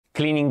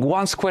Cleaning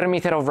 1 square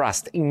meter of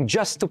rust in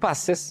just 2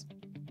 passes?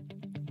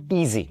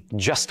 Easy,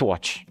 just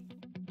watch.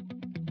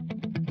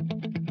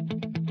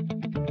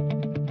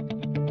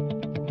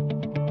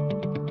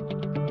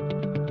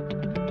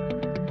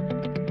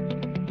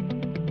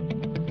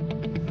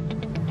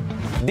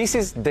 This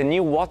is the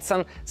new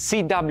Wattsan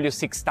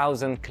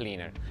CW6000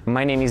 cleaner.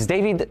 My name is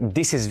David,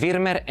 this is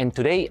Virmer, and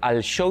today I'll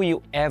show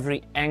you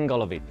every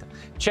angle of it.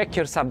 Check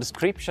your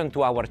subscription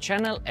to our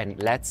channel and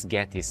let's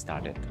get it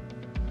started.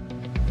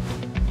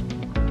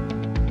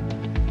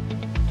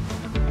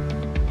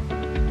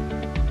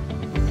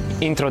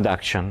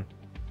 Introduction.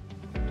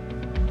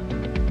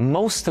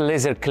 Most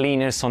laser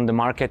cleaners on the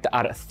market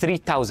are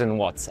 3000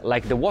 watts,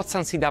 like the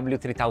Wattsan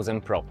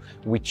CW3000 Pro,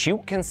 which you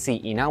can see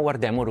in our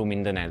demo room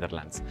in the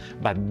Netherlands.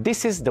 But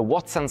this is the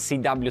Wattsan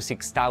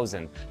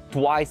CW6000,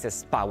 twice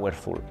as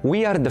powerful.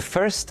 We are the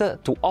first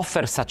to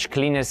offer such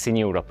cleaners in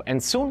Europe,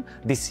 and soon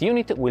this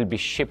unit will be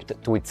shipped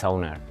to its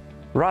owner.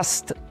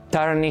 Rust,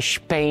 tarnish,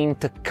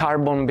 paint,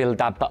 carbon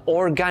buildup,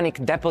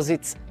 organic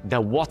deposits,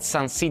 the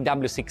Wattsan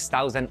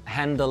CW6000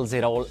 handles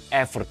it all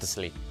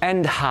effortlessly.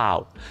 And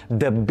how?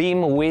 The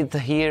beam width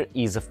here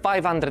is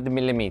 500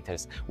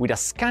 mm with a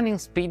scanning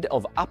speed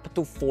of up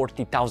to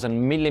 40,000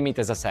 mm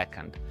a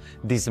second.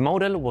 This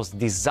model was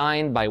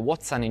designed by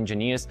Wattsan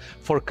engineers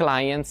for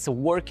clients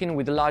working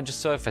with large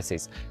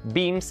surfaces,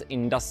 beams,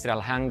 industrial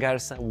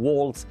hangars,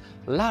 walls,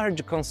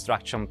 large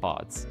construction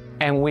pods.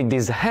 And with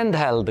this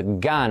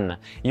handheld gun,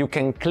 you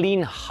can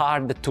clean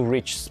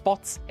hard-to-reach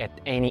spots at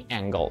any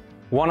angle.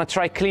 Wanna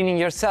try cleaning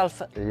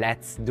yourself?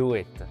 Let's do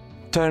it.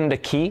 Turn the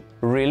key,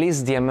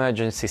 release the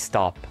emergency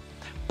stop.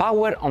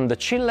 Power on the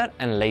chiller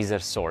and laser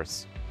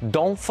source.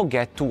 Don't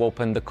forget to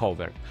open the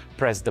cover.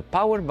 Press the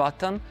power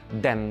button,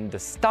 then the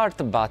start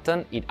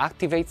button. It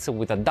activates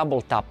with a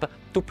double tap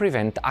to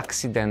prevent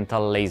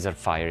accidental laser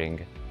firing.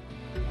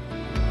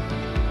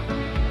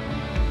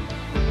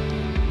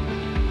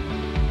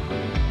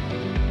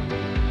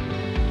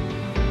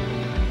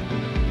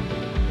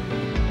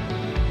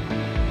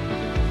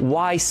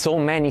 Why so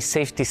many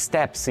safety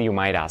steps, you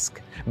might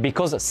ask?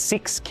 Because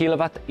 6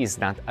 kW is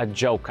not a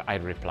joke, I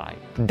reply.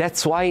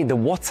 That's why the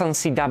Wattsan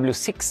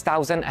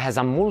CW6000 has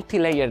a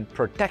multi-layered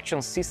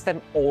protection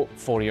system all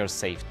for your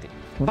safety.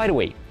 By the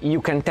way, you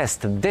can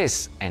test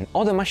this and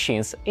other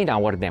machines in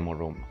our demo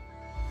room.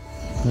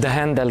 The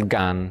Handheld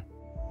Gun.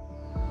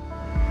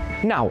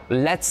 Now,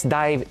 let's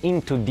dive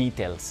into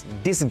details.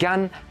 This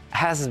gun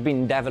has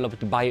been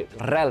developed by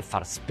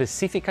Relfar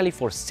specifically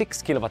for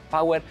 6 kW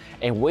power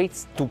and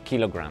weighs 2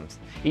 kilograms.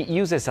 It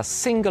uses a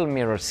single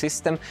mirror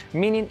system,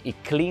 meaning it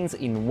cleans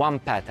in one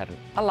pattern,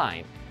 a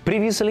line.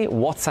 Previously,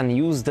 Wattsan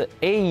used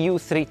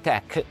AU3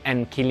 tech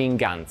and killing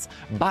guns,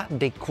 but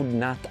they could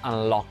not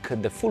unlock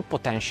the full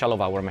potential of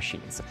our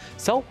machines.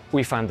 So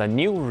we found a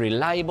new,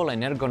 reliable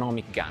and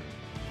ergonomic gun.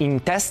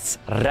 In tests,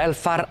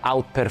 Relfar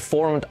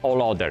outperformed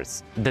all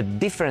others. The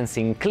difference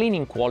in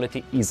cleaning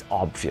quality is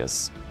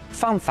obvious.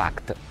 Fun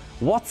fact,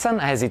 Wattsan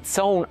has its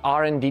own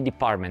R&D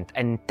department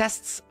and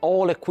tests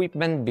all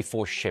equipment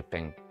before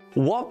shipping.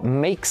 What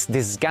makes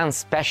this gun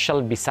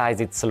special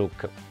besides its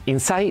look?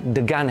 Inside,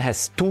 the gun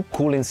has 2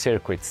 cooling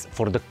circuits,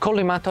 for the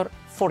collimator,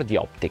 for the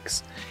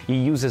optics. It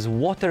uses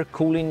water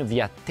cooling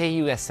via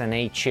TEYU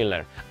S&A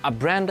chiller, a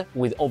brand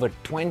with over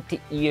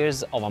 20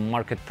 years of a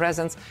market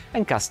presence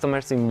and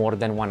customers in more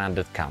than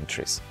 100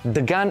 countries.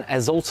 The gun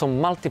has also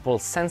multiple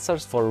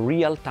sensors for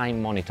real-time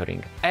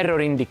monitoring, error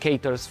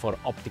indicators for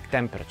optic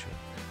temperature,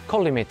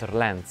 collimator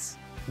lens,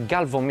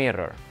 galvo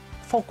mirror,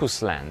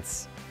 focus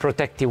lens,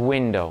 protective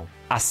window.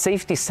 A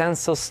safety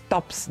sensor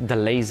stops the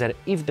laser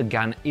if the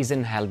gun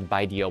isn't held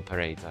by the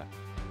operator.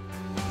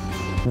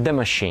 The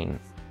machine.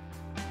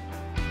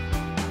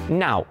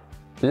 Now,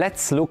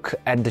 let's look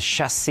at the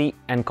chassis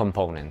and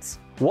components.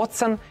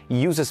 Wattsan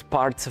uses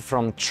parts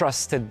from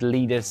trusted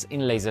leaders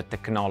in laser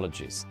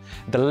technologies.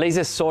 The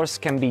laser source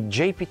can be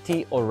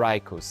JPT or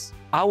Rycus.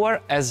 Our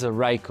as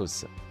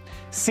Rycus.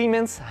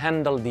 Siemens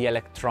handle the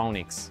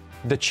electronics.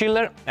 The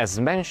chiller, as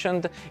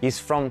mentioned, is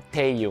from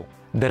TEYU.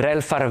 The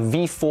Relfar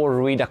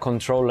V4 RIDA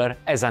controller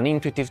has an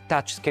intuitive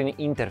touchscreen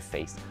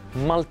interface,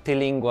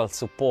 multilingual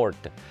support,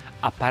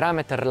 a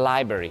parameter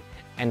library,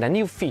 and a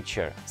new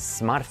feature,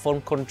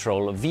 smartphone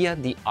control via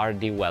the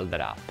RD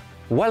Welder app.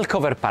 We'll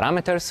cover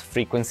parameters,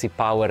 frequency,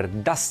 power,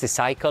 dusty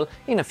cycle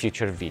in a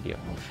future video.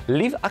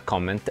 Leave a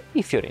comment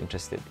if you're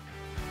interested.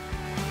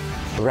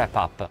 Wrap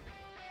up.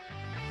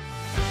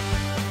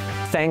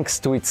 Thanks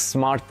to its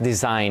smart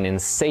design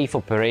and safe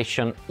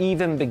operation,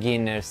 even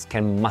beginners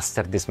can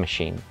master this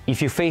machine.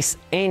 If you face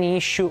any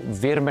issue,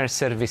 Virmer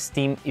service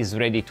team is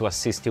ready to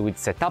assist you with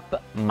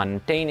setup,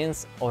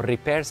 maintenance or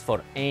repairs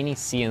for any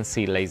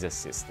CNC laser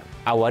system.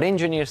 Our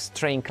engineers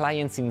train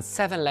clients in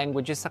 7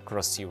 languages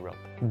across Europe.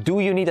 Do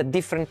you need a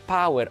different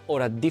power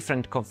or a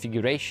different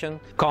configuration?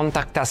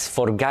 Contact us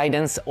for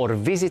guidance or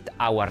visit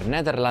our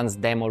Netherlands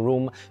demo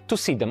room to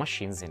see the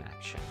machines in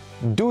action.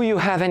 Do you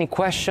have any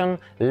question?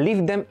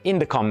 Leave them in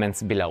the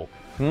comments below.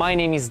 My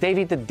name is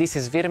David, this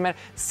is Virmer.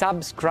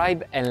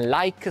 Subscribe and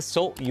like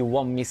so you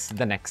won't miss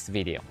the next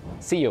video.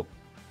 See you!